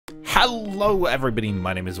Hello everybody,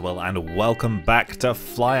 my name is Will and welcome back to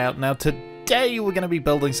Flyout. Now today we're going to be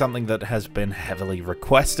building something that has been heavily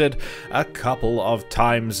requested a couple of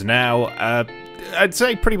times now. I'd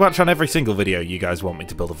say pretty much on every single video you guys want me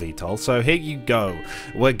to build a VTOL, so here you go.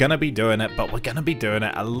 We're going to be doing it, but we're going to be doing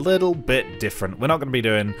it a little bit different. We're not going to be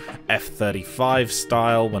doing F-35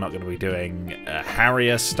 style, we're not going to be doing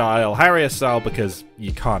Harrier style because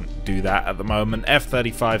you can't do that at the moment,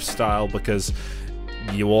 F-35 style because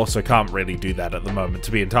you also can't really do that at the moment, to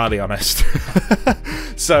be entirely honest.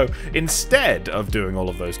 So instead of doing all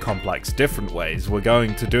of those complex different ways, we're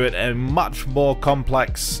going to do it in a much more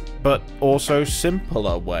complex but also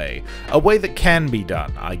simpler way. A way that can be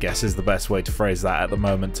done, I guess, is the best way to phrase that at the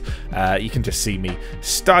moment. You can just see me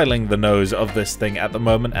styling the nose of this thing at the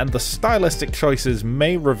moment, and the stylistic choices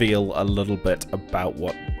may reveal a little bit about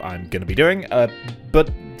what I'm going to be doing, but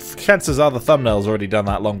chances are the thumbnail's already done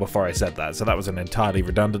that long before I said that, so that was an entirely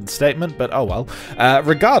redundant statement, but oh well.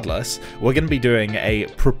 Regardless, we're going to be doing a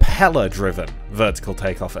propeller-driven vertical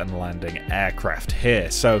takeoff and landing aircraft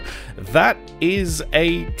here, so that is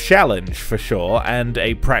a challenge for sure, and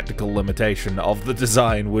a practical limitation of the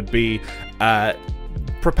design would be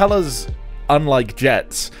propellers, unlike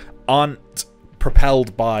jets, aren't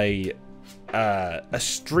propelled by a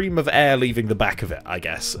stream of air leaving the back of it, I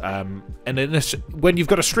guess. And when you've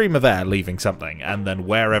got a stream of air leaving something, and then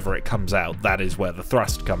wherever it comes out, that is where the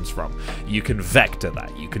thrust comes from. You can vector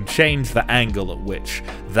that. You can change the angle at which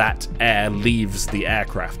that air leaves the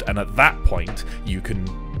aircraft, and at that point, you can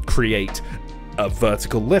create a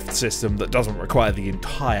vertical lift system that doesn't require the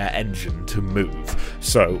entire engine to move.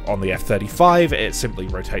 So on the F-35 it simply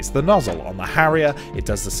rotates the nozzle. On the Harrier it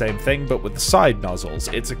does the same thing but with the side nozzles.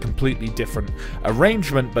 It's a completely different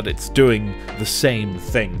arrangement, but it's doing the same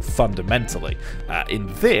thing fundamentally. In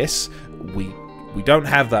this we don't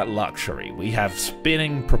have that luxury. We have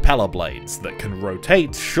spinning propeller blades that can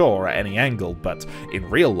rotate, sure, at any angle, but in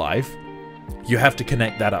real life you have to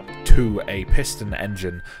connect that up to a piston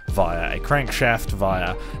engine via a crankshaft,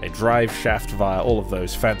 via a drive shaft, via all of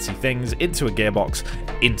those fancy things, into a gearbox,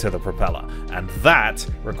 into the propeller. And that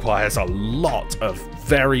requires a lot of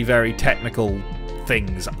very, very technical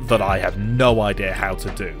things that I have no idea how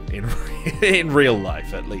to do, in real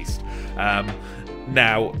life at least.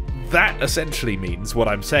 Now, that essentially means what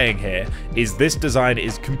I'm saying here is this design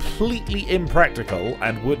is completely impractical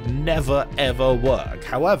and would never ever work.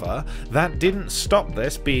 However, that didn't stop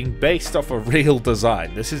this being based off a real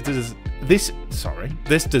design. This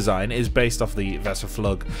design is based off the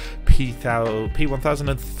Wasserflug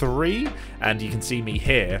P1003, and you can see me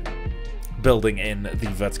here building in the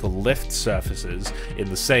vertical lift surfaces in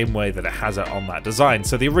the same way that it has it on that design.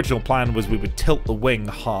 So the original plan was we would tilt the wing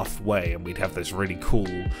halfway and we'd have this really cool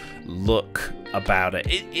look about it.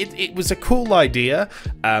 It was a cool idea,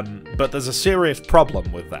 but there's a serious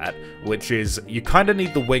problem with that, which is you kind of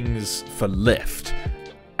need the wings for lift.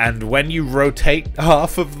 And when you rotate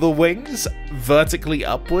half of the wings vertically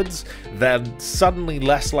upwards, they're suddenly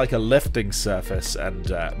less like a lifting surface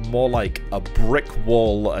and more like a brick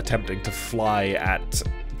wall attempting to fly at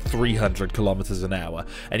 300 kilometers an hour.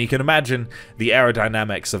 And you can imagine the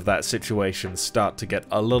aerodynamics of that situation start to get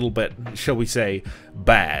a little bit, shall we say,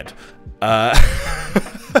 bad.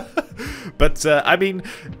 But, I mean,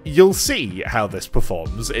 you'll see how this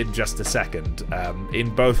performs in just a second.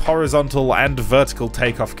 In both horizontal and vertical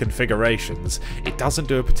takeoff configurations, it doesn't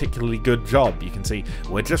do a particularly good job. You can see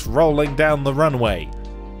we're just rolling down the runway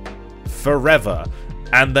forever.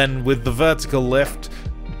 And then with the vertical lift,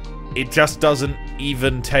 it just doesn't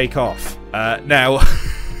even take off. Now,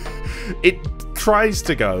 it tries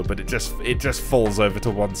to go, but it just falls over to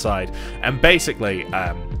one side. And basically,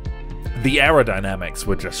 the aerodynamics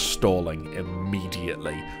were just stalling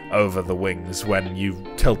immediately over the wings when you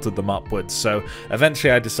tilted them upwards, so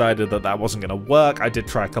eventually I decided that that wasn't going to work. I did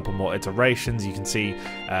try a couple more iterations. You can see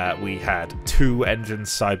we had two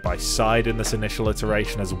engines side by side in this initial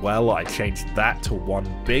iteration as well. I changed that to one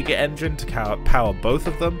big engine to power both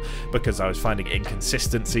of them because I was finding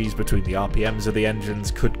inconsistencies between the RPMs of the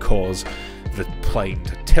engines could cause the plane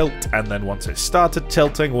to tilt, and then once it started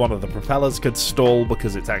tilting, one of the propellers could stall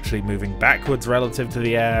because it's actually moving backwards relative to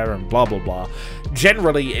the air, and blah blah blah.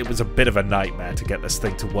 Generally, it was a bit of a nightmare to get this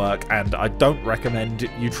thing to work, and I don't recommend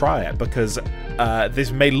you try it because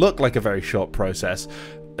this may look like a very short process.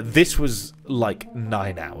 This was like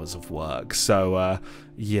 9 hours of work, so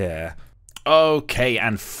yeah. Okay,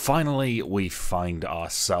 and finally we find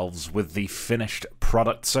ourselves with the finished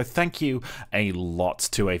product. So thank you a lot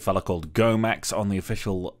to a fella called Gomax on the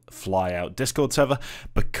official Flyout Discord server,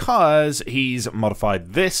 because he's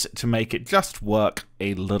modified this to make it just work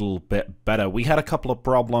a little bit better. We had a couple of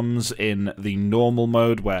problems in the normal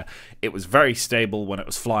mode where it was very stable when it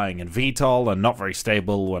was flying in VTOL and not very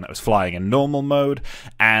stable when it was flying in normal mode.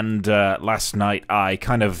 And last night I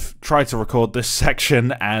kind of tried to record this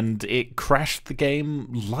section and it crashed the game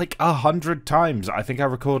like 100 times. I think I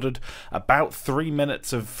recorded about 3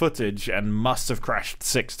 minutes of footage and must have crashed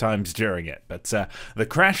 6 times during it. But the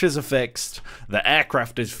crashes are fixed, the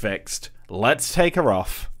aircraft is fixed. Let's take her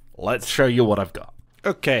off. Let's show you what I've got.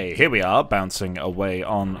 Okay, here we are, bouncing away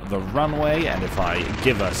on the runway, and if I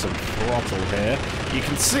give her some throttle here, you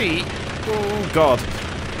can see, oh god,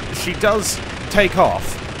 she does take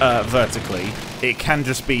off vertically. It can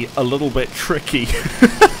just be a little bit tricky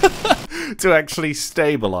to actually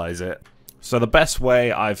stabilize it. So the best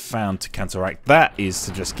way I've found to counteract that is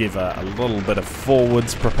to just give her a little bit of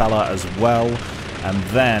forwards propeller as well, and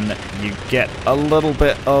then you get a little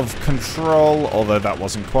bit of control, although that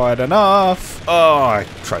wasn't quite enough. Oh, I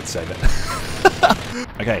tried to save it.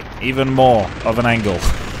 Okay, even more of an angle.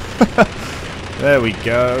 There we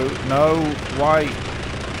go. No, why?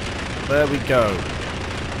 There we go.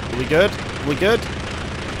 Are we good? Are we good?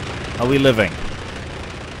 Are we living?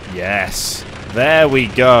 Yes. There we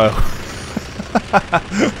go.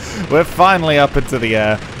 We're finally up into the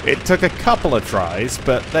air. It took a couple of tries,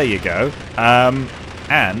 but there you go. And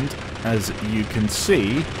as you can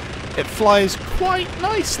see, it flies quite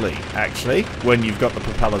nicely, actually, when you've got the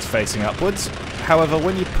propellers facing upwards. However,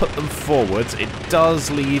 when you put them forwards, it does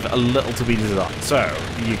leave a little to be desired. So,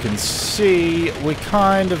 you can see we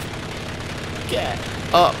kind of get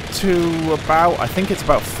up to about, I think it's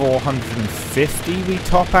about 450 we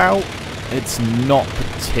top out. It's not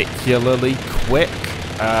particularly quick,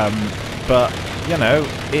 but, you know,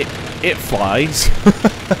 it flies.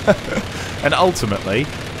 And ultimately,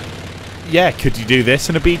 yeah, could you do this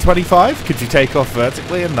in a B-25? Could you take off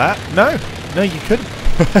vertically in that? No, you couldn't.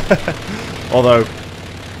 Although,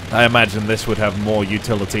 I imagine this would have more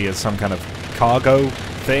utility as some kind of cargo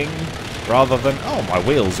thing, rather than, oh, my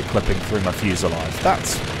wheels are clipping through my fuselage.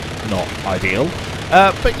 That's not ideal.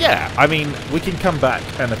 But yeah, I mean, we can come back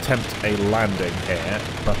and attempt a landing here,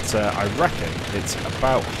 but I reckon it's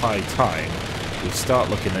about high time we start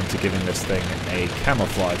looking into giving this thing a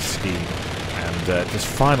camouflage scheme and just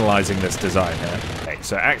finalising this design here. Okay,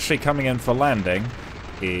 so actually coming in for landing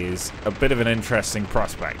is a bit of an interesting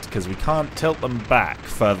prospect, because we can't tilt them back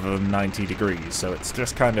further than 90 degrees, so it's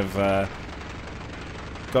just kind of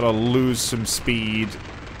got to lose some speed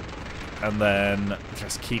and then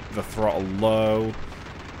just keep the throttle low.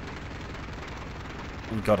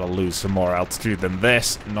 We've got to lose some more altitude than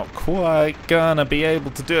this. Not quite gonna be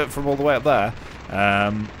able to do it from all the way up there.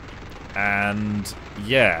 And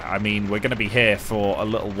yeah, I mean, we're gonna be here for a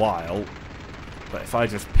little while, but if I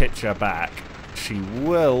just pitch her back, she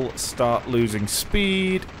will start losing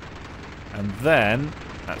speed, and then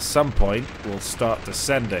at some point we'll start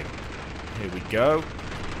descending. Here we go.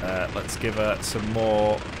 Let's give her some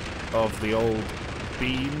more of the old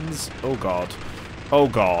beans. Oh god. Oh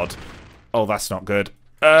god. Oh, that's not good.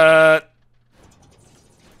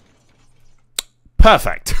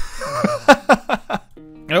 Perfect.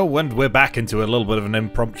 Oh, and we're back into a little bit of an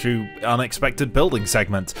impromptu, unexpected building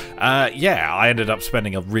segment. Yeah, I ended up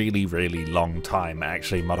spending a really, really long time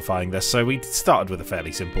actually modifying this. So we started with a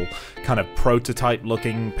fairly simple kind of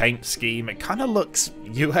prototype-looking paint scheme. It kind of looks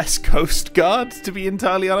US Coast Guard, to be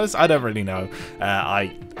entirely honest. I don't really know.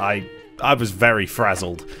 I was very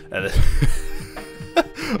frazzled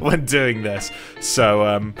when doing this.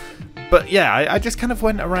 So, but yeah, I just kind of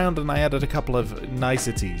went around and I added a couple of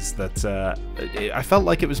niceties that I felt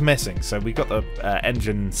like it was missing. So we got the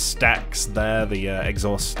engine stacks there, the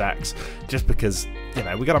exhaust stacks, just because, you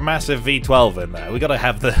know, we got a massive V12 in there. We got to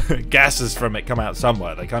have the gases from it come out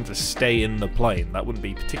somewhere. They can't just stay in the plane. That wouldn't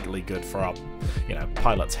be particularly good for our, you know,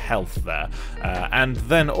 pilot's health there. And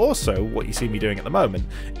then also, what you see me doing at the moment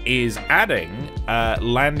is adding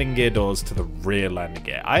landing gear doors to the rear landing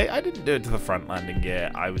gear. I didn't do it to the front landing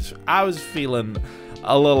gear. I was feeling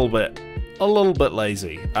a little bit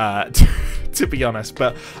lazy, to be honest,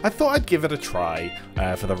 but I thought I'd give it a try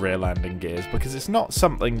for the rear landing gears, because it's not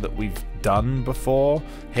something that we've done before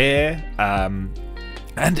here.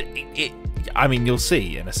 And I mean, you'll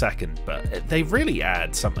see in a second, but they really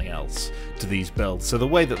add something else to these builds. So the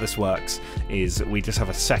way that this works is we just have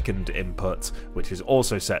a second input, which is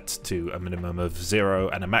also set to a minimum of 0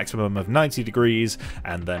 and a maximum of 90 degrees,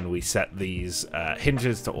 and then we set these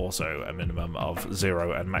hinges to also a minimum of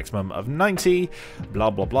 0 and maximum of 90, blah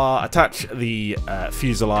blah blah. Attach the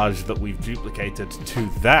fuselage that we've duplicated to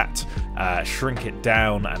that, shrink it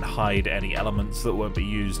down and hide any elements that won't be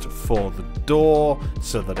used for the door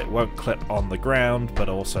so that it won't clip on the ground, but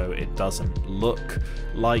also it doesn't look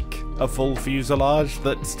like a full fuselage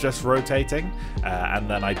that's just rotating. And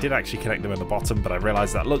then I did actually connect them in the bottom, but I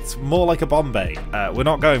realized that looks more like a bomb bay. We're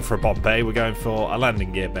not going for a bomb bay, we're going for a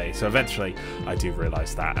landing gear bay. So eventually I do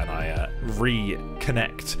realize that, and I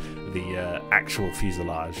reconnect the actual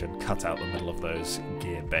fuselage and cut out the middle of those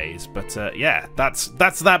gear bays. But yeah, that's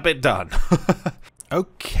that bit done.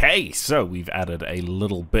 Okay, so we've added a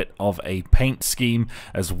little bit of a paint scheme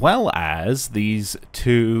as well as these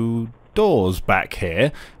two doors back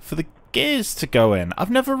here for the gears to go in. I've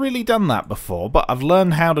never really done that before, but I've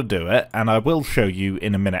learned how to do it, and I will show you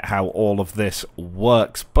in a minute how all of this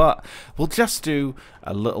works, but we'll just do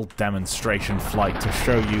a little demonstration flight to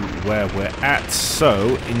show you where we're at.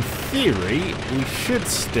 So, in theory, we should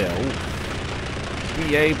still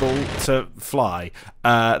be able to fly.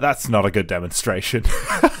 That's not a good demonstration.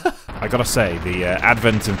 I gotta say, the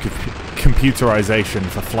advent of computerization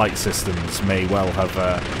for flight systems may well have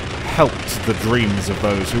helped the dreams of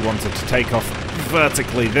those who wanted to take off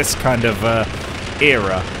vertically this kind of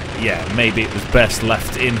era. Yeah, maybe it was best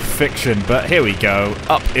left in fiction, but here we go.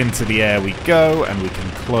 Up into the air we go, and we can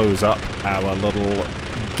close up our little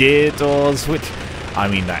gear doors, which, I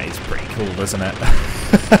mean, that is pretty cool, isn't it?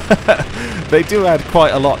 They do add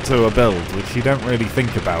quite a lot to a build, which you don't really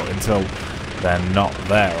think about until they're not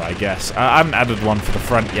there, I guess. I haven't added one for the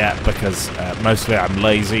front yet because mostly I'm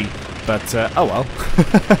lazy, but oh well.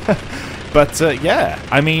 But yeah,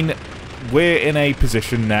 I mean, we're in a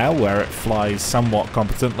position now where it flies somewhat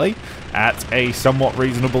competently at a somewhat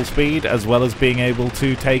reasonable speed, as well as being able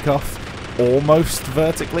to take off almost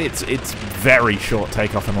vertically. It's very short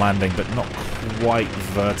takeoff and landing, but not quite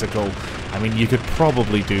vertical. I mean, you could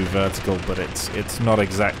probably do vertical, but it's not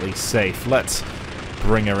exactly safe. Let's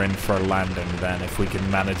bring her in for a landing then, if we can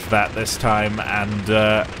manage that this time,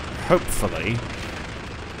 and hopefully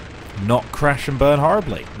not crash and burn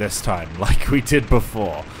horribly this time, like we did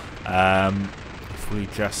before. If we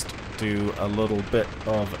just do a little bit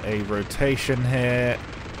of a rotation here,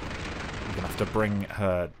 we're gonna have to bring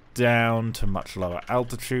her down to much lower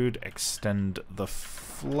altitude, extend the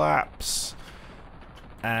flaps,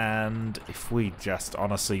 and if we just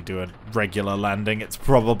honestly do a regular landing, it's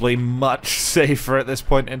probably much safer at this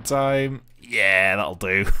point in time. Yeah, that'll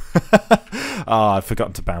do. Oh, I've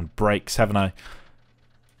forgotten to bound brakes, haven't I?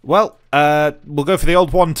 Well, we'll go for the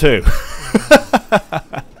old one too.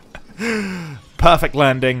 Perfect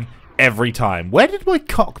landing every time. Where did my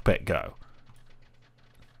cockpit go?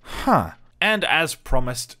 Huh. And as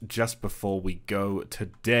promised, just before we go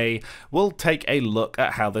today, we'll take a look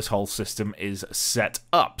at how this whole system is set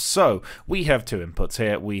up. So, we have two inputs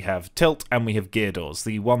here. We have tilt and we have gear doors.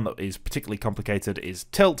 The one that is particularly complicated is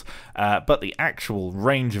tilt, but the actual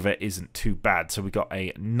range of it isn't too bad. So we got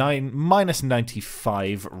a minus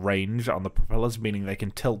 95 range on the propellers, meaning they can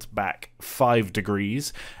tilt back 5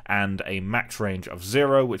 degrees, and a max range of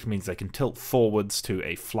 0, which means they can tilt forwards to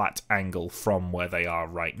a flat angle from where they are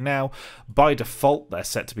right now. By default, they're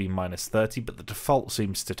set to be minus 30, but the default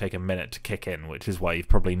seems to take a minute to kick in, which is why you've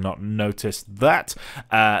probably not noticed that.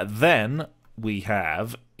 Then we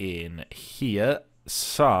have in here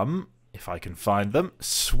some, if I can find them,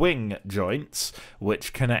 swing joints,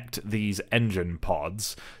 which connect these engine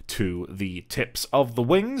pods to the tips of the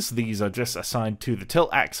wings. These are just assigned to the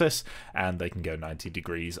tilt axis, and they can go 90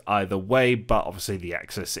 degrees either way, but obviously the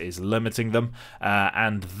axis is limiting them.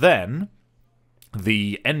 And then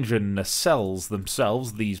the engine nacelles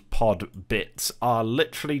themselves, these pod bits, are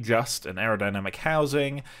literally just an aerodynamic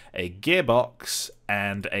housing, a gearbox,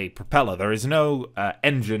 and a propeller. There is no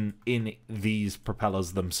engine in these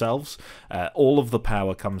propellers themselves. All of the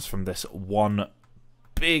power comes from this one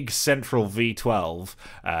big central V12,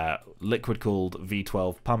 liquid-cooled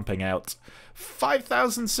V12, pumping out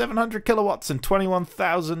 5,700 kilowatts and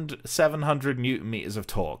 21,700 newton meters of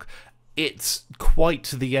torque. It's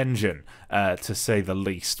quite the engine, to say the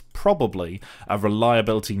least. Probably a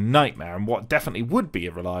reliability nightmare, and what definitely would be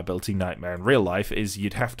a reliability nightmare in real life is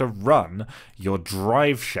you'd have to run your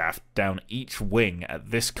drive shaft down each wing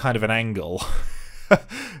at this kind of an angle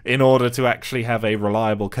in order to actually have a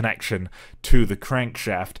reliable connection to the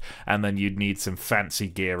crankshaft, and then you'd need some fancy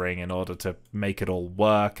gearing in order to make it all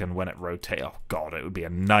work, and when it rotates, oh god, it would be a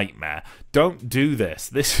nightmare. Don't do this.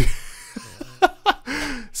 This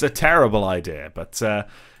it's a terrible idea, but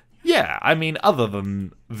yeah, I mean, other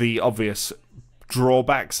than the obvious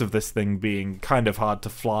drawbacks of this thing being kind of hard to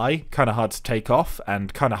fly, kind of hard to take off,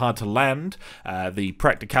 and kind of hard to land, the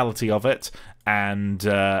practicality of it, and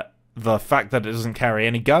the fact that it doesn't carry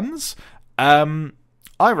any guns, I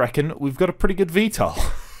reckon we've got a pretty good VTOL.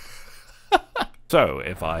 So,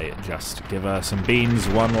 if I just give her some beans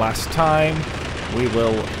one last time, we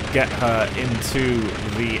will get her into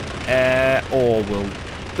the air, or we'll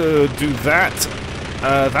do that.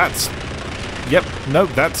 That's... Yep, no,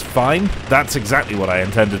 that's fine. That's exactly what I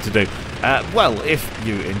intended to do. Well, if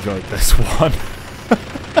you enjoyed this one,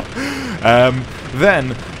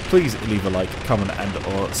 then please leave a like, comment, and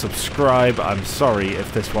or subscribe. I'm sorry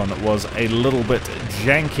if this one was a little bit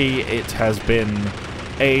janky. It has been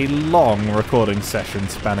a long recording session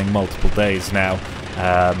spanning multiple days now.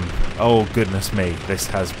 Oh, goodness me, this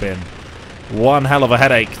has been one hell of a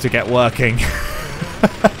headache to get working.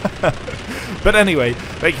 But anyway,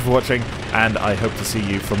 thank you for watching, and I hope to see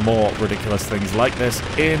you for more ridiculous things like this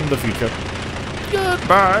in the future.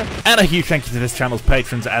 Goodbye! And a huge thank you to this channel's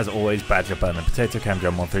patrons, as always: Badger, Burn Potato,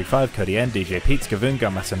 Camjam135, Cody N, DJ Pete, Skavoon,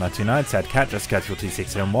 Gunmaster99, Sad Cat, Just Casualty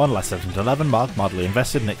 601, Last 711, Mark, Modley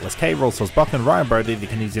Invested, Nicholas K, Rolsos Bocken, Ryan Brody, The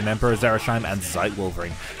Canadian Emperor, Zarasheim, and Zeit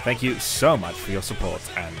Wolverine. Thank you so much for your support,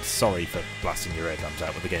 and sorry for blasting your eardrums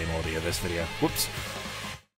out with the game audio this video. Whoops.